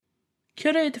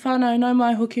Kia ora e te whānau, nau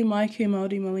mai hoki mai ki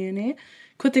Maori Millionair.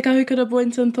 Ko te kahukura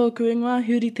Boynton tōku ingoa,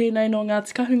 huri tēnei no ngā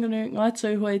tikahungunu ngā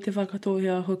tūhoi te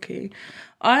whakatohia hoki.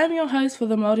 I am your host for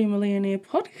the Maori Millionair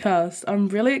podcast. I'm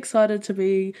really excited to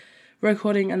be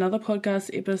recording another podcast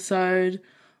episode.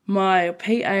 My PA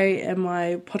and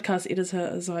my podcast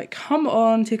editor is like, come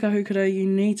on, te kahukura, you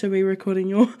need to be recording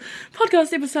your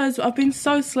podcast episodes. I've been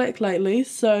so slack lately,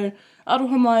 so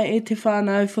aroha mai e te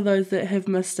whānau for those that have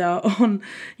missed out on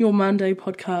your Monday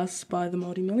podcast by the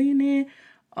Maori Millionaire.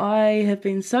 I have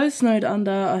been so snowed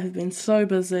under, I have been so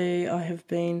busy, I have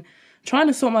been trying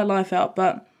to sort my life out,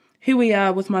 but here we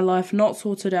are with my life not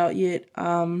sorted out yet,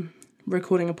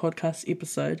 recording a podcast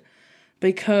episode,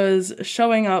 because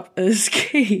showing up is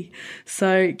key.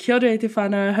 So kia ora e te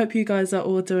whānau, I hope you guys are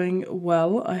all doing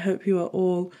well. I hope you are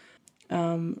all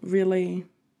really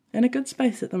in a good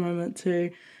space at the moment to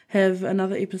have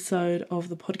another episode of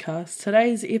the podcast.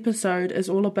 Today's episode is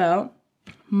all about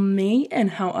me and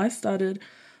how I started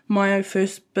my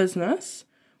first business.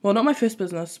 Well, not my first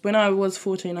business. When I was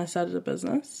 14, I started a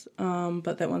business,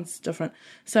 but that one's different.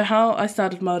 So how I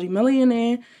started Maori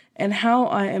Millionaire and how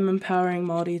I am empowering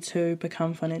Māori to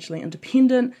become financially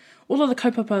independent, all of the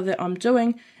kaupapa that I'm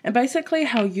doing, and basically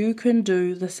how you can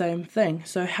do the same thing.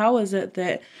 So how is it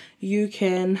that you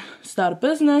can start a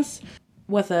business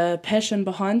with a passion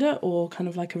behind it, or kind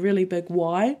of like a really big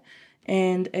why,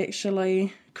 and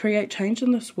actually create change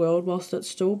in this world whilst it's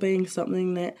still being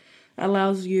something that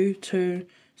allows you to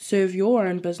serve your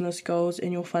own business goals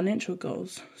and your financial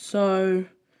goals. So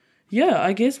yeah,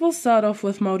 I guess we'll start off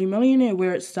with Maori Millionaire,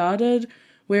 where it started,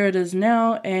 where it is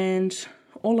now, and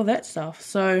all of that stuff.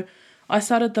 So I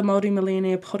started the Maori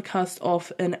Millionaire podcast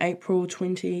off in April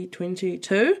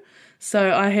 2022.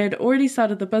 So I had already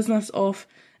started the business off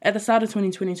at the start of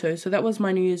 2022. So that was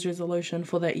my New Year's resolution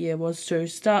for that year, was to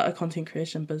start a content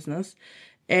creation business.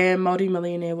 And Maori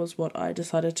Millionaire was what I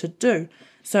decided to do.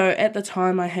 So at the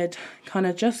time, I had kind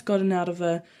of just gotten out of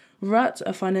a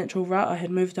financial rut. I had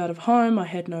moved out of home, I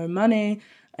had no money,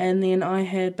 and then I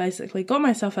had basically got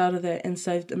myself out of that and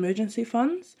saved emergency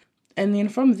funds. And then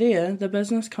from there, the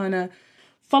business kind of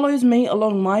follows me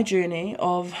along my journey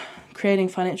of creating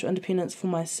financial independence for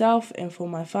myself and for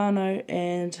my whānau,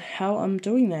 and how I'm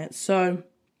doing that. So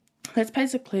that's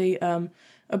basically a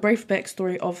brief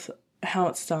backstory of how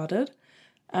it started.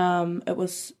 It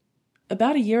was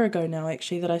about a year ago now,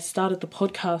 actually, that I started the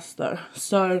podcast, though.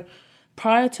 So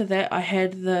prior to that, I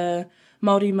had the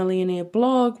Maori Millionaire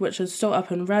blog, which is still up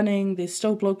and running. There's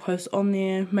still blog posts on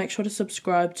there. Make sure to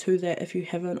subscribe to that if you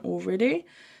haven't already.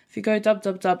 If you go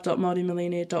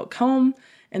www.maorimillionaire.com,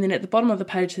 and then at the bottom of the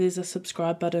page, there's a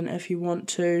subscribe button if you want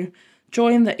to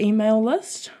join the email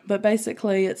list. But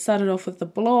basically, it started off with the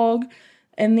blog,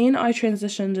 and then I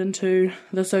transitioned into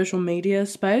the social media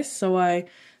space. So I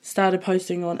started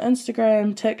posting on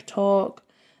Instagram, TikTok,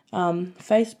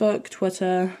 Facebook,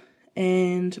 Twitter,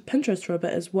 and Pinterest for a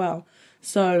bit as well.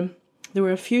 So there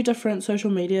were a few different social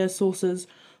media sources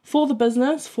for the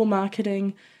business, for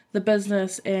marketing the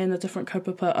business and the different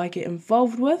kaupapa I get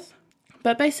involved with.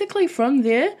 But basically from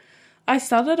there, I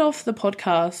started off the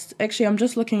podcast, actually I'm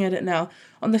just looking at it now,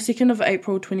 on the 2nd of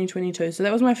April 2022. So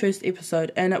that was my first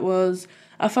episode, and it was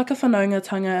a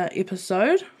whakawhanaungatanga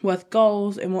episode with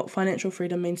goals and what financial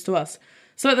freedom means to us.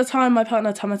 So at the time, my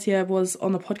partner Tamatia was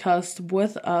on the podcast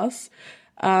with us,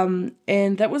 and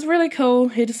that was really cool.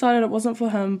 He decided it wasn't for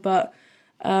him, but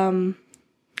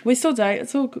we still date.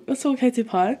 It's all kei te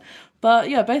pai.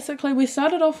 But yeah, basically we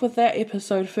started off with that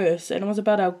episode first, and it was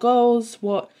about our goals,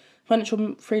 what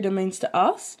financial freedom means to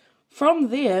us. From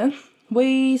there,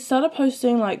 we started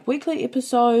posting like weekly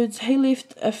episodes. He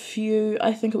left a few,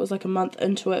 I think it was like a month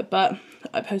into it, but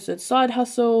I posted side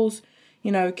hustles,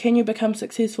 can you become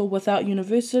successful without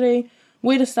university,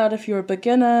 where to start if you're a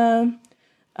beginner.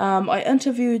 I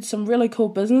interviewed some really cool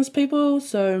business people,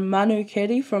 so Manu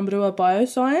Keri from Rua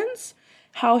Bioscience,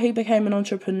 how he became an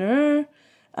entrepreneur,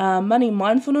 money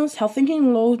mindfulness, how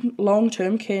thinking long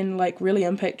term can really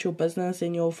impact your business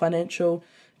and your financial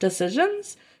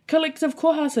decisions. Collective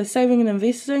koha, so saving and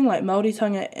investing, like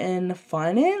Māoritanga in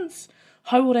finance.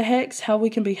 Hauora hacks, how we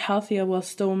can be healthier while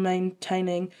still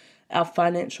maintaining our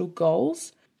financial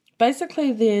goals.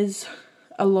 Basically, there's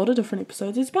a lot of different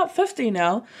episodes. There's about 50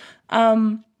 now.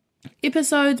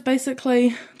 Episodes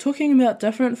basically talking about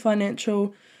different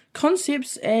financial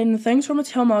concepts and things from a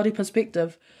Te Ao Māori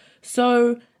perspective.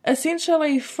 So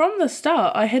essentially, from the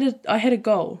start, I had a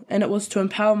goal, and it was to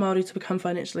empower Māori to become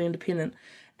financially independent.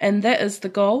 And that is the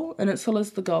goal, and it still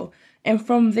is the goal. And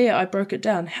from there, I broke it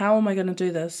down. How am I going to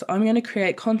do this? I'm going to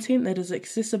create content that is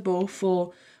accessible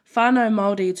for whānau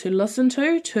Māori to listen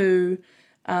to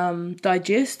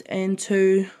digest and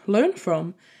to learn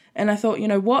from. And I thought,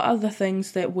 what are the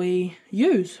things that we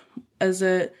use? Is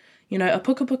it, a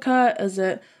puka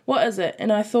puka? What is it?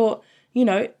 And I thought,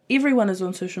 everyone is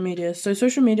on social media. So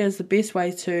social media is the best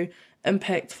way to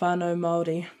impact whānau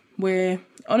Māori. We're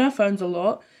on our phones a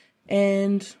lot,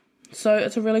 and so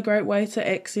it's a really great way to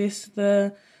access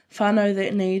the whānau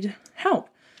that need help.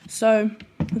 So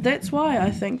that's why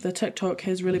I think the TikTok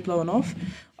has really blown off.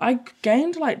 I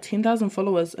gained 10,000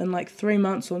 followers in 3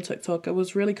 months on TikTok. It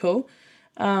was really cool.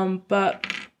 But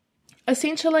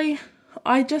essentially,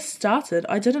 I just started.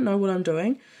 I didn't know what I'm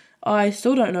doing. I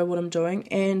still don't know what I'm doing.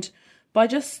 And by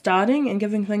just starting and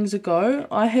giving things a go,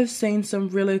 I have seen some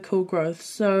really cool growth.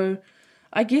 So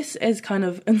I guess as kind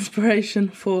of inspiration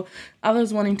for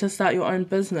others wanting to start your own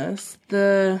business,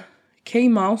 the key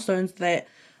milestones that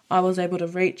I was able to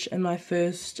reach in my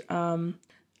first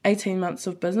 18 months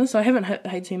of business. So I haven't hit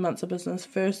 18 months of business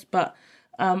first, but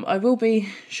I will be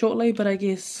shortly. But I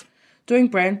guess doing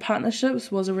brand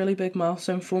partnerships was a really big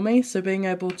milestone for me. So being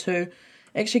able to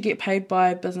actually get paid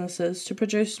by businesses to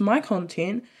produce my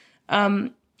content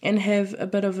and have a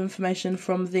bit of information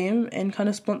from them and kind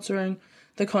of sponsoring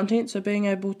the content. So being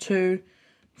able to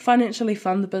financially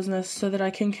fund the business so that I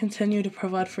can continue to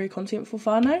provide free content for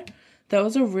whānau. That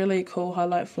was a really cool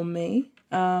highlight for me.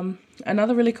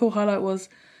 Another really cool highlight was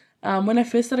when I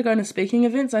first started going to speaking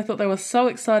events. I thought they were so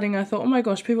exciting. I thought, oh my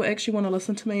gosh, people actually want to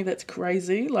listen to me. That's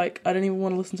crazy. I don't even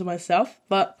want to listen to myself.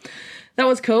 But that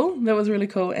was cool. That was really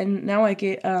cool. And now I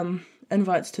get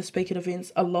invites to speak at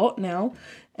events a lot now.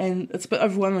 And it's a bit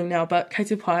overwhelming now. But kei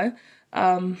te pai,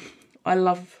 I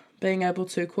love being able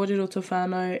to kōrero to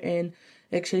whānau and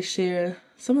actually share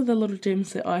some of the little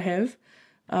gems that I have.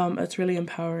 It's really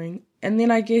empowering. And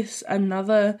then I guess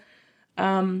another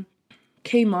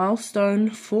key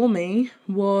milestone for me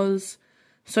was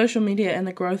social media and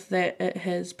the growth that it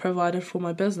has provided for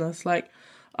my business.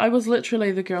 I was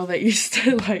literally the girl that used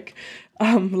to like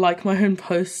my own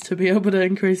posts to be able to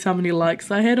increase how many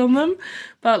likes I had on them.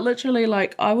 But literally,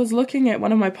 I was looking at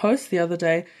one of my posts the other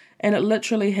day and it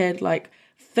literally had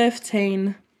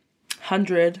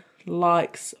 1,500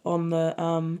 likes on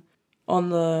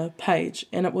the page,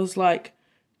 and it was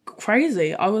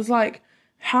crazy. I was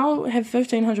how have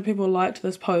 1,500 people liked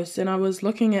this post? And I was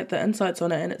looking at the insights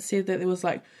on it, and it said that there was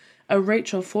a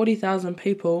reach of 40,000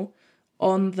 people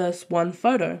on this one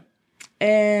photo.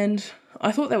 And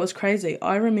I thought that was crazy.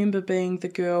 I remember being the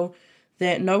girl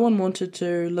that no one wanted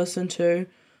to listen to.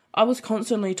 I was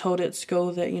constantly told at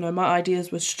school that, my ideas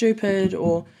were stupid,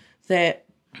 or that,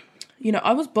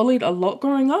 I was bullied a lot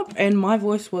growing up and my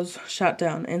voice was shut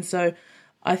down. And so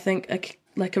I think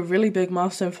a really big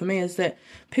milestone for me is that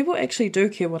people actually do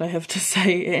care what I have to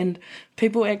say, and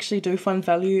people actually do find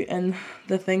value in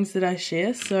the things that I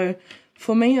share. So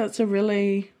for me, it's a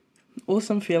really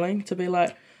awesome feeling to be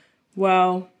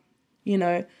wow,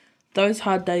 those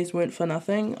hard days weren't for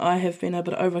nothing. I have been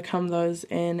able to overcome those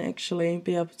and actually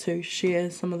be able to share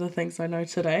some of the things I know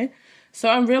today. So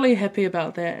I'm really happy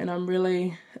about that, and I'm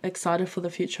really excited for the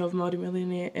future of Maori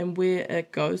Millionaire and where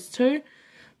it goes to.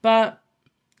 But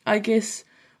I guess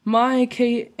my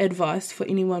key advice for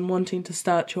anyone wanting to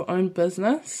start your own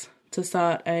business, to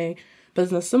start a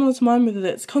business similar to mine, whether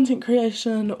that's content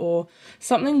creation or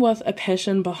something with a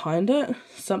passion behind it,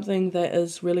 something that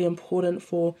is really important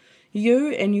for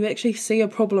you and you actually see a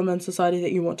problem in society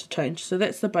that you want to change. So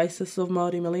that's the basis of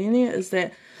Maori Millionaire, is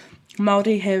that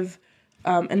Māori have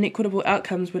inequitable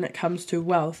outcomes when it comes to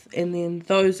wealth, and then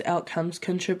those outcomes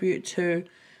contribute to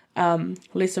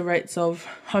lesser rates of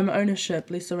home ownership,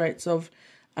 lesser rates of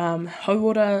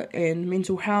hauora and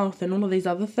mental health and all of these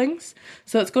other things.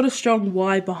 So it's got a strong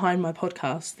why behind my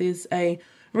podcast. There's a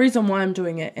reason why I'm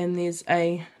doing it, and there's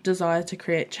a desire to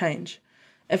create change.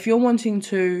 If you're wanting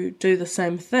to do the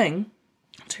same thing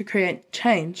to create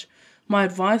change, my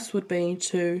advice would be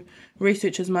to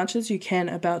research as much as you can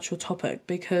about your topic,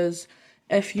 because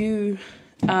if you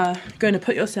are going to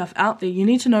put yourself out there, you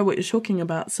need to know what you're talking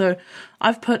about. So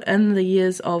I've put in the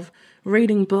years of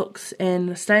reading books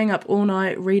and staying up all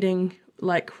night reading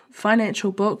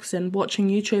financial books and watching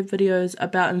YouTube videos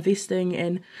about investing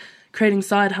and creating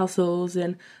side hustles,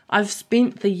 and I've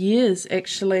spent the years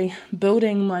actually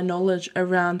building my knowledge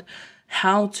around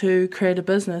how to create a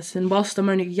business. And whilst I'm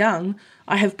only young,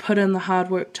 I have put in the hard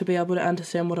work to be able to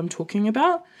understand what I'm talking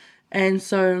about. And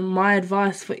so my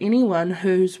advice for anyone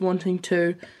who's wanting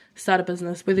to start a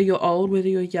business, whether you're old, whether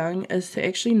you're young, is to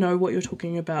actually know what you're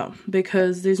talking about,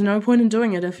 because there's no point in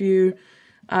doing it if you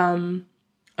are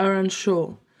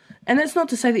unsure. And that's not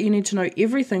to say that you need to know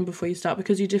everything before you start,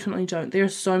 because you definitely don't. There are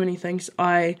so many things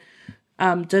I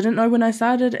didn't know when I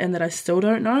started and that I still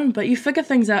don't know, but you figure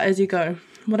things out as you go.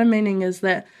 What I'm meaning is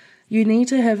that you need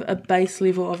to have a base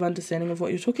level of understanding of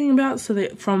what you're talking about so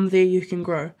that from there you can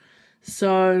grow.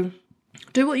 So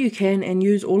do what you can and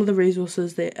use all of the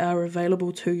resources that are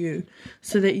available to you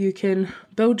so that you can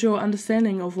build your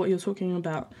understanding of what you're talking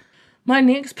about. My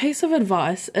next piece of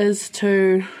advice is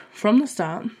to, from the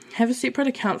start, have a separate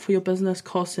account for your business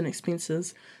costs and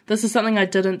expenses. This is something I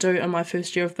didn't do in my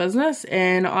first year of business,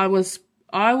 and I was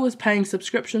paying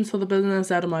subscriptions for the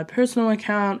business out of my personal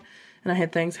account, and I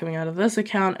had things coming out of this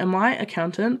account, and my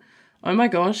accountant, oh my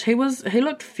gosh, he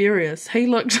looked furious.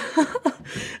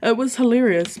 It was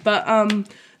hilarious. But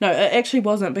no, it actually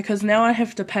wasn't, because now I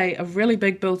have to pay a really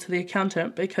big bill to the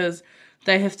accountant because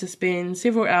they have to spend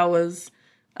several hours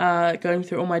going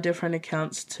through all my different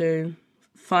accounts to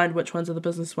find which ones are the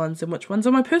business ones and which ones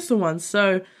are my personal ones.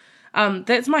 So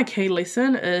that's my key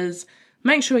lesson, is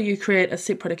make sure you create a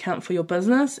separate account for your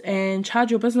business and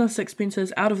charge your business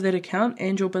expenses out of that account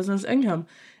and your business income.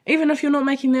 Even if you're not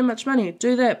making that much money,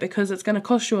 do that, because it's going to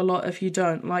cost you a lot if you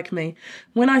don't, like me.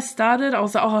 When I started, I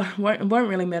was like, it won't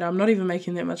really matter. I'm not even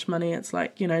making that much money. It's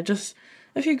like, just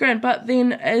a few grand. But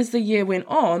then as the year went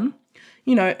on,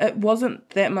 it wasn't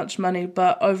that much money,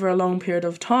 but over a long period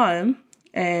of time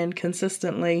and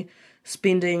consistently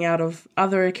spending out of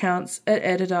other accounts, it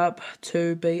added up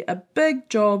to be a big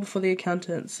job for the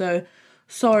accountant. So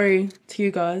sorry to you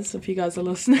guys if you guys are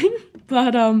listening,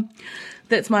 but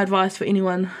that's my advice for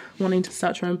anyone wanting to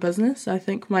start your own business. I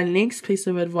think my next piece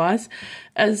of advice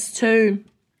is to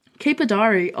keep a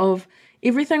diary of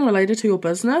everything related to your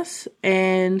business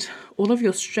and all of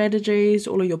your strategies,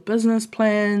 all of your business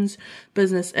plans,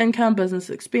 business income, business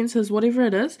expenses, whatever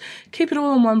it is. Keep it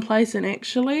all in one place and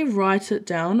actually write it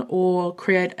down or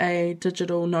create a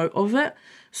digital note of it.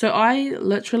 So I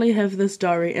literally have this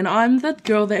diary, and I'm the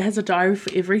girl that has a diary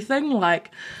for everything.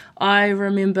 Like, I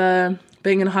remember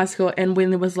being in high school, and when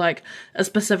there was like a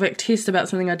specific test about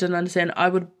something I didn't understand, I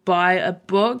would buy a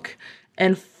book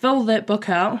and fill that book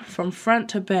out from front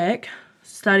to back,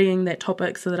 studying that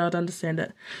topic so that I'd understand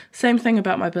it. Same thing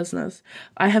about my business.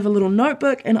 I have a little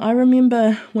notebook, and I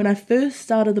remember when I first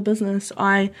started the business,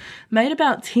 I made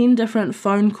about 10 different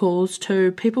phone calls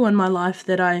to people in my life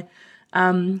that I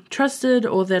trusted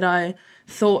or that I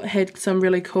thought had some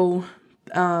really cool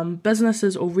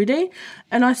businesses already,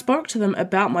 and I spoke to them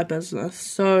about my business.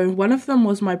 So one of them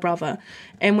was my brother,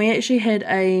 and we actually had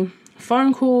a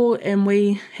phone call, and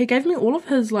he gave me all of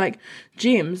his like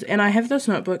gems, and I have this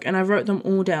notebook and I wrote them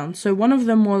all down. So one of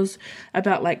them was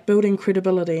about like building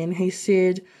credibility, and he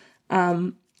said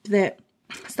that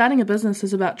starting a business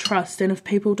is about trust, and if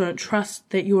people don't trust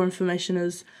that your information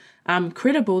is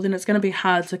credible, then it's going to be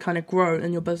hard to kind of grow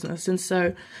in your business. And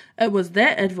so it was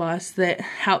that advice that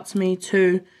helped me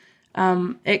to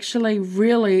actually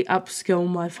really upskill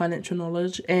my financial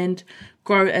knowledge and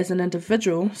grow as an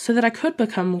individual so that I could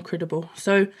become more credible.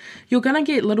 So you're going to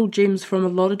get little gems from a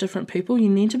lot of different people. You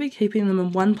need to be keeping them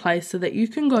in one place so that you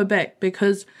can go back,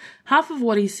 because half of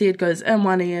what he said goes in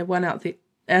one ear, one out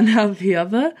the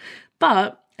other.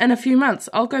 But in a few months,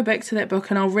 I'll go back to that book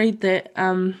and I'll read that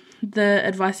the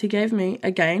advice he gave me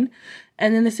again,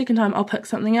 and then the second time I'll pick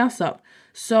something else up.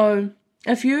 So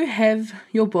if you have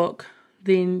your book,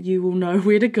 then you will know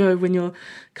where to go when you're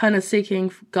kind of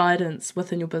seeking guidance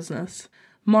within your business.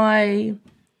 My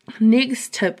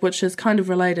next tip, which is kind of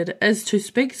related, is to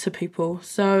speak to people.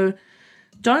 So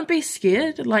don't be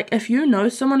scared. Like, if you know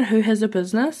someone who has a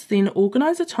business, then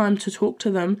organize a time to talk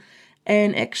to them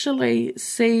and actually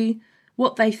see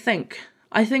what they think.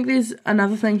 I think there's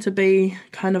another thing to be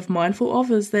kind of mindful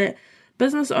of, is that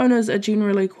business owners are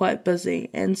generally quite busy,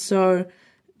 and so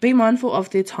be mindful of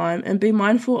their time and be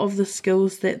mindful of the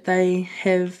skills that they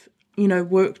have,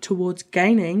 worked towards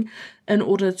gaining in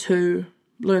order to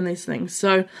learn these things.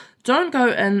 So don't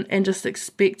go in and just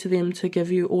expect them to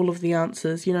give you all of the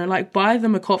answers, like buy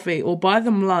them a coffee or buy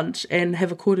them lunch and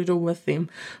have a cordial with them.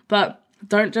 But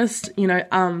don't just,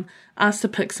 ask to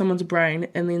pick someone's brain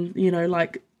and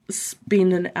then,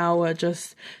 spend an hour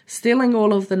just stealing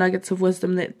all of the nuggets of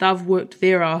wisdom that they've worked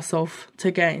their ass off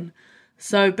to gain.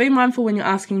 So be mindful when you're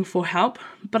asking for help,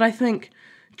 but I think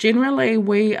generally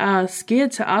we are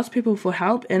scared to ask people for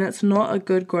help, and it's not a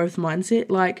good growth mindset.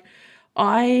 Like,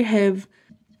 I have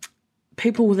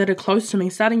people that are close to me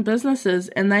starting businesses,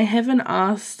 and they haven't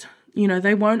asked,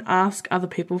 they won't ask other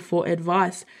people for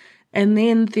advice, and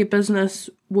then their business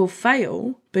will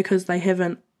fail because they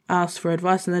haven't asked for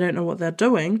advice and they don't know what they're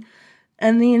doing,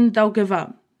 and then they'll give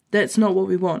up. That's not what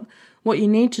we want. What you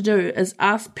need to do is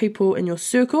ask people in your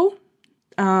circle,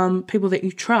 people that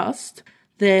you trust,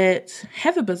 that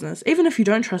have a business. Even if you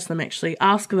don't trust them, actually,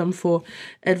 ask them for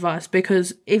advice,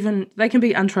 because even they can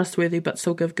be untrustworthy but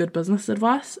still give good business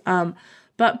advice.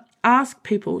 But ask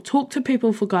people, talk to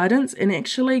people for guidance, and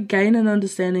actually gain an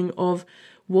understanding of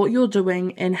what you're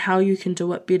doing and how you can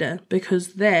do it better,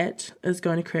 because that is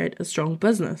going to create a strong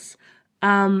business.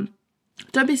 Don't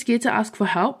be scared to ask for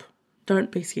help.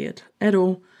 Don't be scared at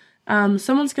all.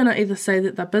 Someone's going to either say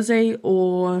that they're busy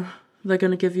or they're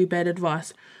going to give you bad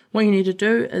advice. What you need to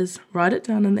do is write it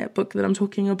down in that book that I'm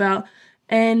talking about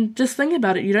and just think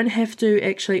about it. You don't have to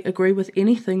actually agree with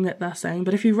anything that they're saying,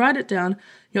 but if you write it down,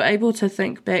 you're able to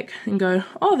think back and go,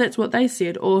 oh, that's what they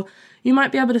said. Or you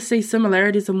might be able to see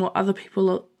similarities in what other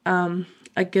people are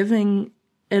giving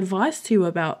advice to you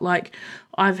about. Like,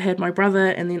 I've had my brother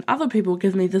and then other people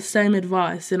give me the same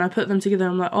advice, and I put them together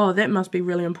and I'm like, oh, that must be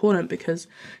really important because,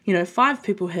 5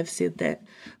 people have said that.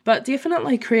 But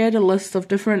definitely create a list of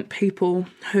different people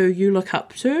who you look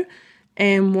up to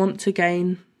and want to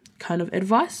gain kind of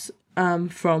advice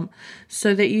from,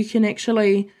 so that you can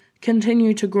actually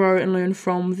continue to grow and learn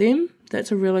from them.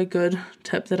 That's a really good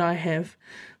tip that I have.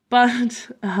 But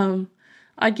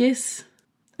I guess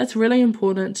it's really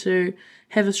important to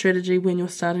have a strategy when you're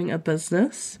starting a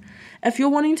business. If you're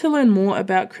wanting to learn more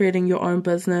about creating your own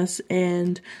business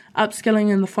and upskilling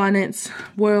in the finance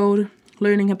world,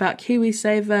 learning about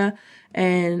KiwiSaver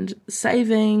and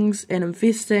savings and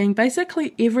investing,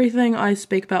 basically everything I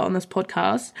speak about on this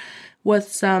podcast, with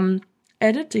some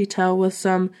added detail, with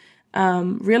some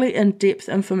really in-depth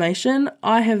information,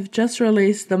 I have just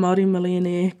released the Maori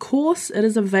Millionaire course. It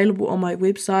is available on my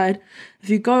website. If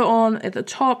you go on at the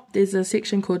top, there's a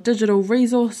section called Digital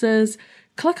Resources.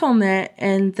 Click on that,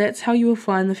 and that's how you will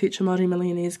find the Future Maori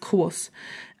Millionaires course.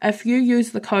 If you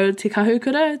use the code Te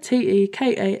Kahukura,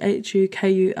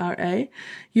 TEKAHUKURA,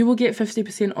 you will get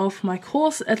 50% off my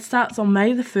course. It starts on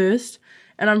May the 1st,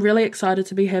 and I'm really excited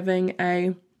to be having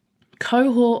a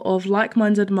cohort of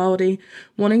like-minded Māori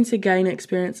wanting to gain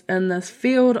experience in this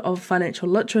field of financial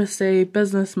literacy,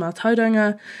 business,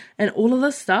 mātauranga, and all of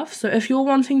this stuff. So if you're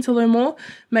wanting to learn more,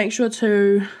 make sure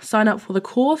to sign up for the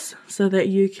course so that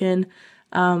you can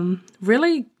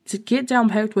really get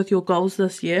down-packed with your goals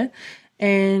this year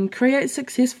and create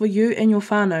success for you and your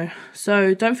whānau.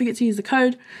 So don't forget to use the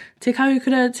code Te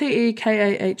Kahukura,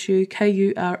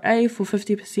 TEKAHUKURA, for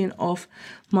 50% off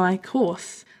my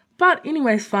course. But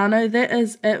anyways, whānau, that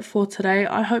is it for today.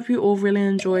 I hope you all really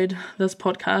enjoyed this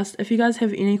podcast. If you guys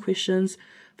have any questions,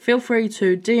 feel free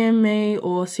to DM me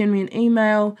or send me an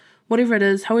email, whatever it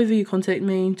is, however you contact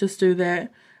me, just do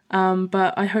that.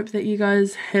 But I hope that you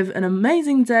guys have an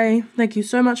amazing day. Thank you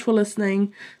so much for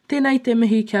listening. Tēnei te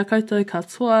mihi kia koutou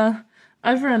katoa.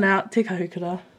 Over and out, te kahukura.